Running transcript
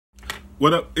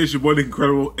What up? It's your boy Nick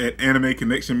Incredible at Anime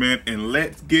Connection, man, and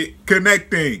let's get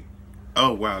connecting.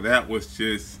 Oh wow, that was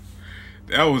cheesy.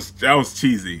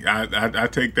 I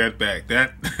take that back.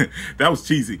 That was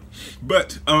cheesy.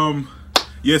 But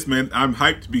yes, man, I'm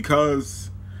hyped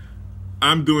because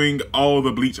I'm doing all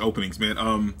the Bleach openings, man.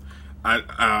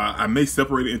 I may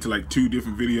separate it into like 2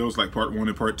 different videos, like part 1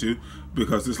 and part 2,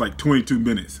 because it's like 22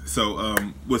 minutes. So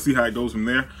we'll see how it goes from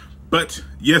there. But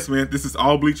yes, man, this is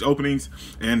all Bleach openings,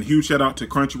 and huge shout out to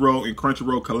Crunchyroll and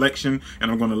Crunchyroll Collection. And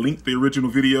I'm going to link the original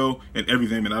video and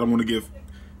everything. And I want to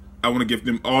give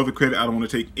them all the credit. I don't want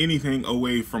to take anything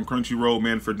away from Crunchyroll,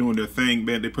 man, for doing their thing,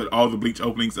 man. They put all the Bleach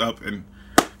openings up, and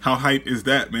how hype is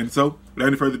that, man? So without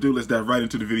any further ado, let's dive right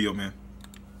into the video, man.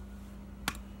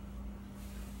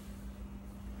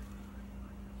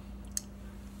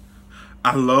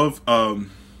 I love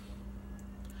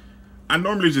I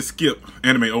normally just skip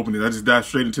anime openings. I just dive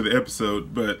straight into the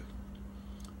episode, but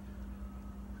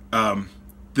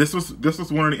this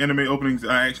was one of the anime openings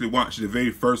I actually watched, the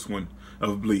very first one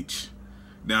of Bleach.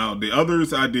 Now the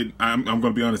others I did. I'm going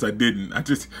to be honest, I didn't.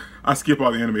 I skip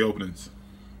all the anime openings.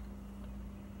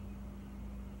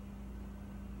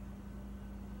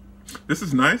 This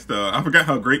is nice though. I forgot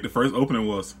how great the first opening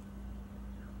was.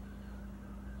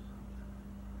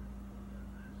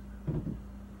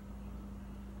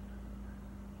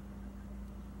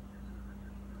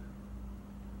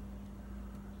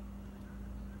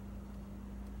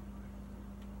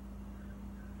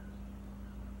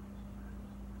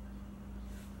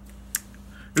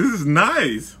 This is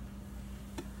nice.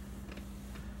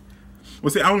 Well,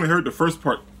 see, I only heard the first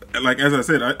part. Like, as I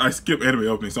said, I skip anime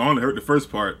openings, so I only heard the first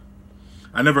part.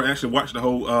 I never actually watched the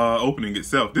whole opening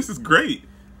itself. This is great.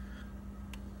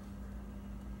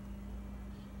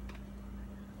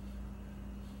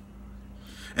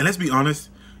 And let's be honest,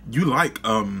 you like,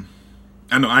 I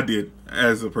know I did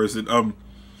as a person,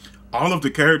 all of the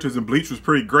characters in Bleach was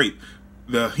pretty great.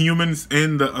 The humans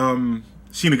and the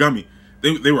Shinigami,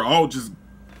 they were all just...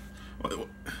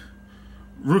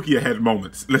 Rukia had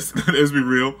moments. Let's be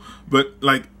real, but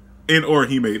like in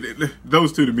Orihime,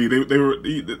 those two to me,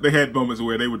 they had moments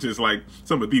where they were just like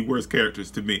some of the worst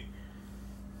characters to me.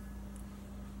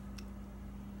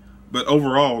 But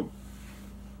overall,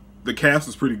 the cast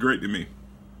was pretty great to me.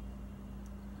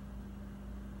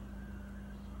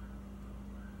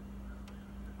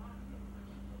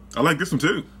 I like this one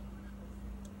too.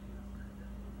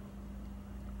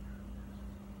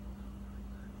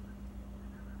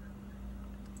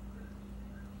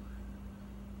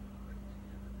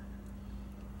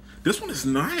 This one is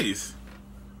nice.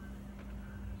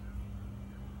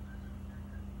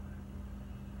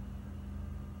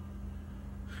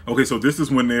 Okay, so this is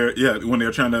when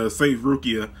they're trying to save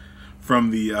Rukia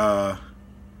from the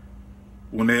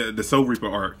the Soul Reaper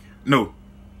arc. No,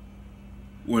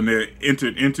 when they're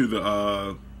entered into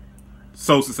the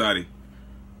Soul Society.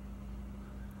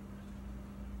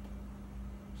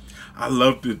 I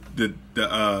love the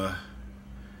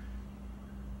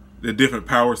different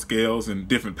power scales and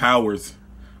different powers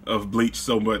of Bleach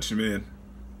so much, man.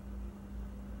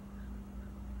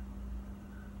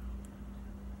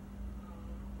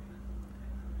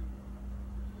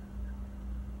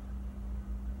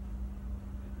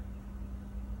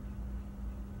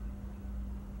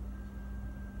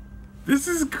 This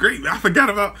is great. I forgot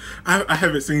about... I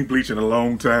haven't seen Bleach in a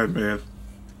long time, man.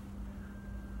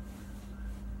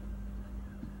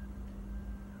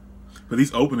 But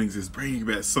these openings is bringing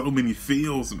back so many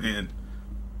feels, man.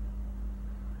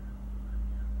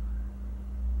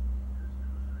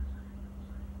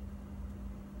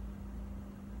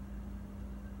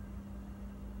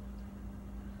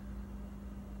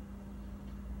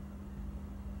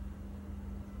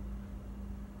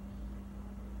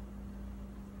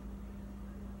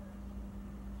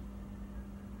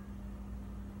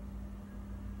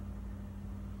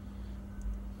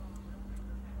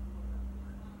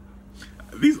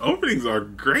 These openings are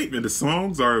great, man. The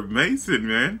songs are amazing,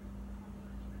 man.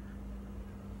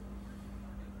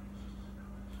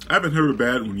 I haven't heard a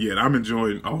bad one yet. I'm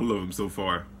enjoying all of them so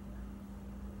far.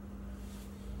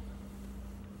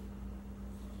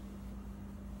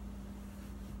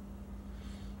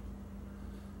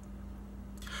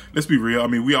 Let's be real. I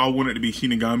mean, we all wanted to be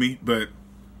Shinigami, but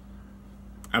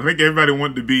I think everybody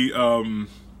wanted to be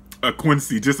a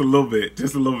Quincy just a little bit.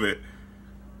 Just a little bit.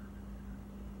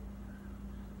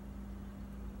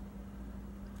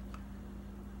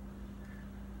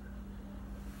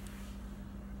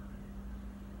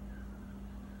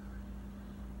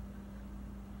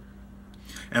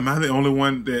 Am I the only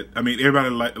one that, I mean, everybody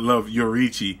love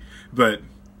Yoriichi, but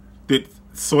did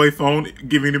Soy Phone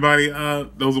give anybody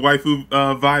those waifu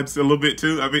vibes a little bit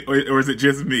too? I mean, or is it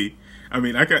just me? I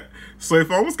mean, I got Soy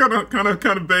Phone was kind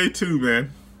of bae too,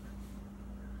 man.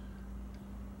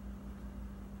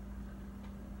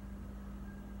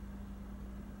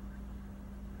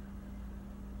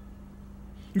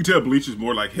 You can tell Bleach is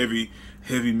more like heavy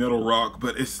metal rock,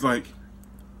 but it's like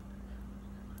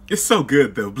it's so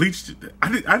good though. Bleach,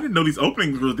 I didn't know these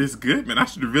openings were this good, man. I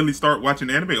should really start watching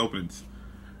anime openings.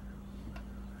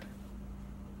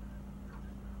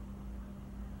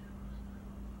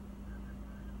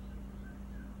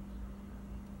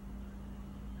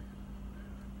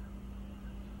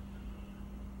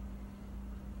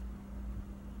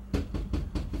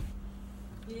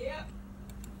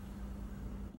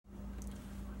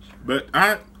 But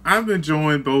I'm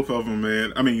enjoying both of them,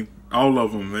 man. I mean, all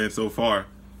of them, man, so far.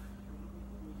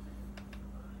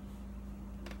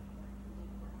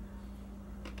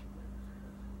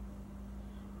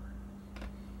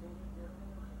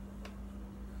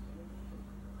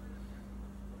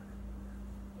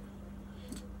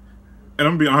 And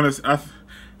I'm gonna be honest,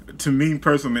 to me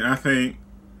personally, I think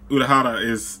Urahara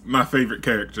is my favorite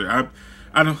character.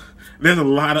 I don't. There's a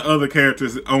lot of other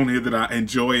characters on here that I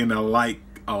enjoy and I like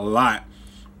a lot,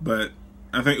 but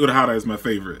I think Urahara is my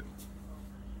favorite.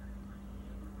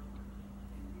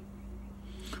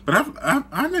 But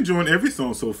I'm enjoying every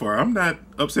song so far. I'm not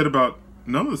upset about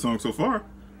none of the songs so far.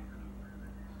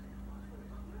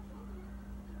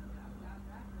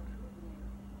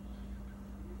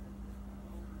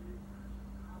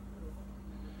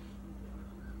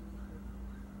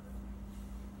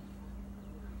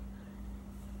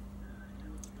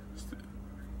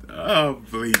 Oh,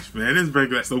 Bleach, man. This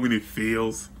break got so many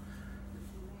feels.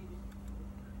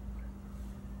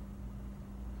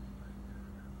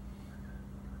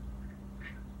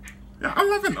 Yeah, I'm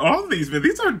loving all of these, man.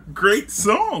 These are great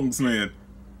songs, man.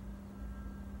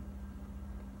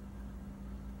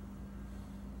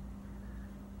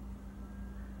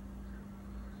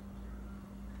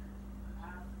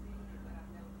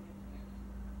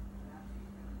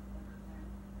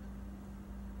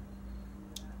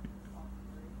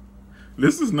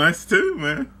 This is nice too,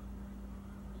 man.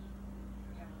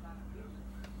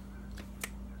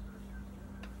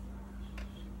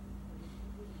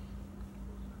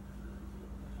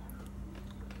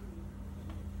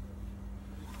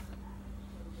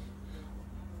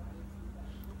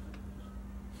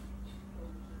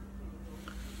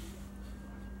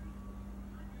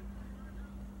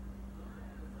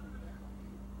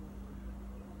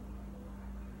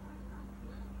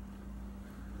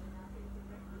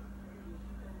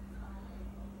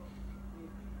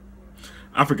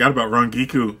 I forgot about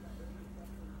Rangiku.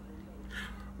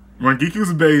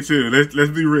 Rangiku's bae too. Let's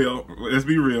be real. Let's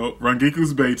be real.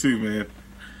 Rangiku's bae too, man.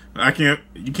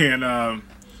 You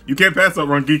can't pass up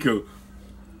Rangiku.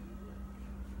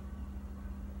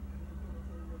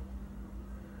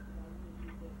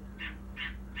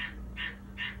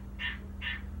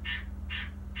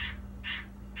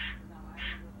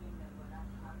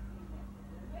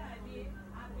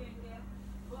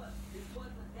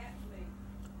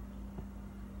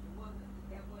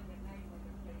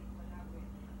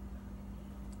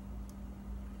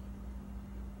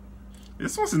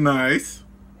 This one's nice.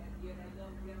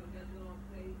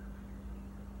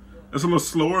 It's a little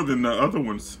slower than the other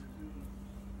ones.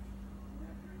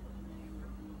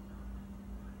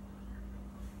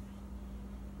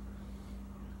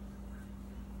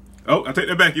 Oh, I take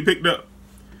that back. You picked up.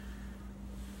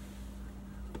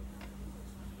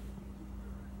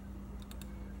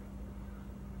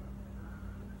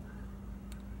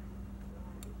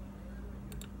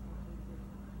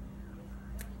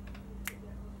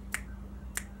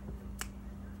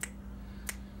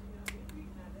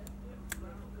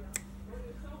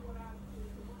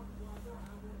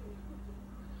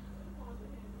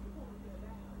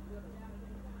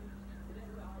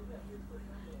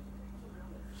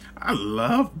 I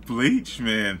love Bleach,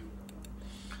 man.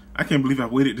 I can't believe I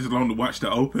waited this long to watch the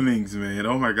openings, man.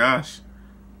 Oh my gosh.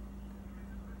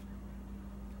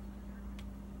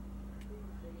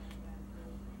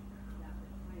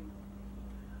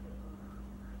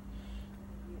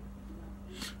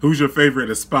 Who's your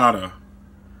favorite Espada?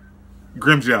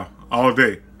 Grimmjow. All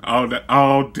day. All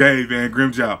day, man.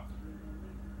 Grimmjow.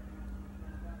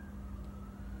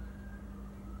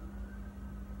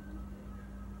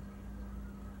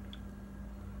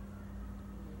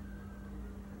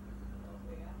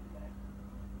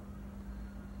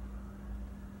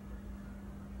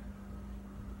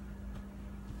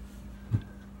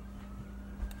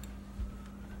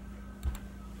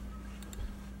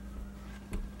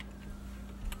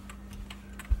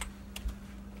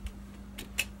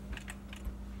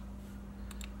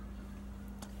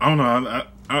 I don't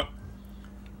know.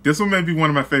 This one may be one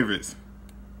of my favorites.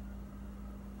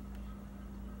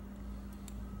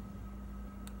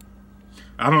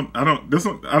 This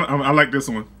one, I like this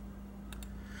one.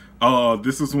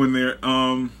 This is when they're,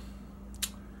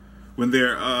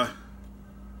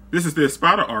 this is their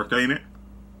spider arc, ain't it?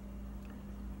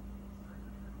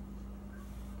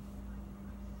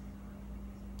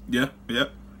 Yeah, yeah.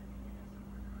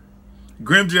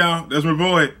 Grimjow, that's my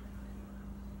boy.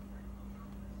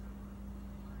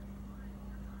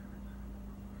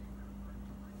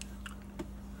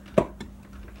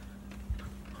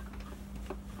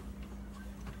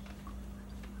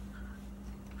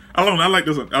 I don't know, I like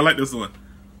this one. I like this one.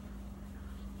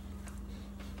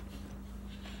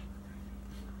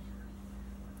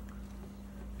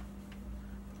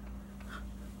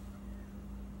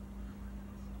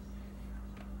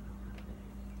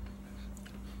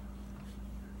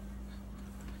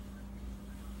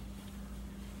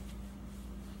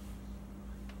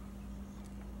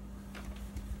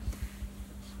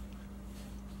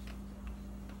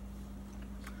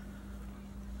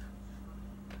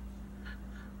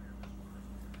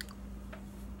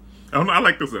 I don't know, I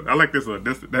like this one. I like this one.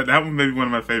 That one may be one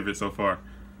of my favorites so far.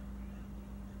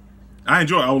 I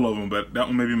enjoy all of them, but that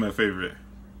one may be my favorite.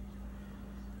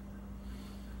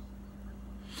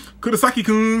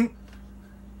 Kurosaki-kun.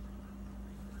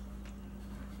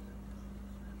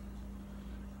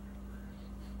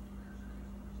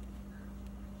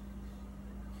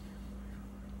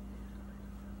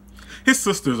 His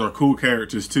sisters are cool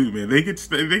characters too, man. They get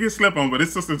slept on, but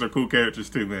his sisters are cool characters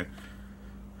too, man.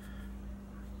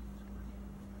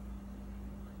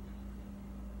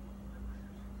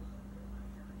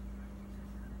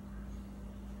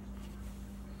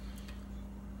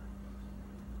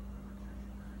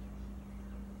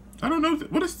 I don't know.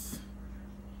 What is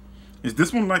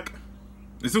this one like?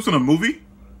 Is this one a movie?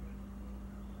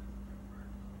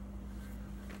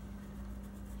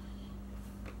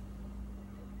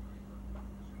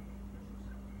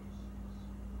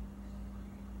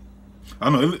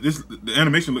 I don't know. The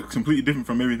animation looks completely different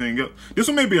from everything else. This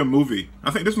one may be a movie.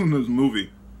 I think this one is a movie.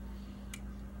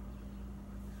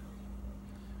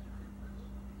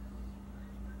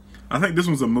 I think this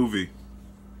one's a movie.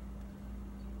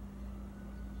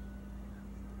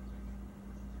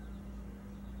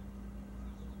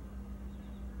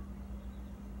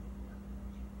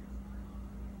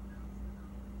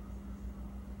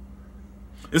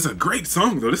 It's a great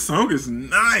song, though. This song is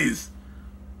nice.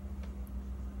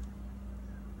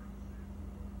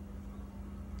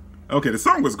 Okay, the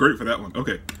song was great for that one.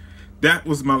 Okay, that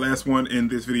was my last one in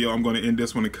this video. I'm going to end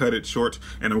this one and cut it short,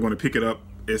 and I'm going to pick it up.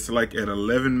 It's like at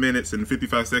 11 minutes and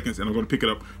 55 seconds, and I'm going to pick it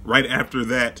up right after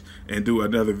that and do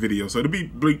another video. So it'll be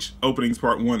Bleach Openings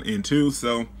Part 1 and 2.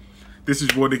 So this is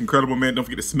your boy, Nick Incredible, man. Don't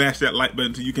forget to smash that like button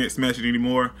until you can't smash it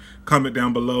anymore. Comment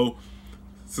down below.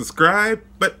 Subscribe,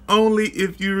 but only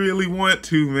if you really want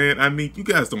to, man. I mean, you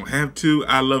guys don't have to.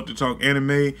 I love to talk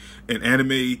anime, and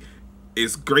anime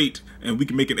is great, and we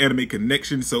can make an anime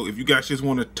connection. So if you guys just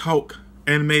want to talk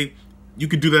anime, you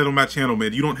can do that on my channel,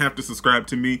 man. You don't have to subscribe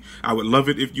to me. I would love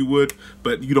it if you would,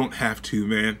 but you don't have to,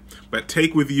 man. But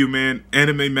take with you, man,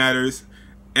 anime matters,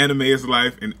 anime is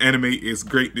life, and anime is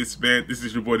greatness, man. This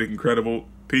is your boy, Nick Incredible.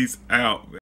 Peace out, man.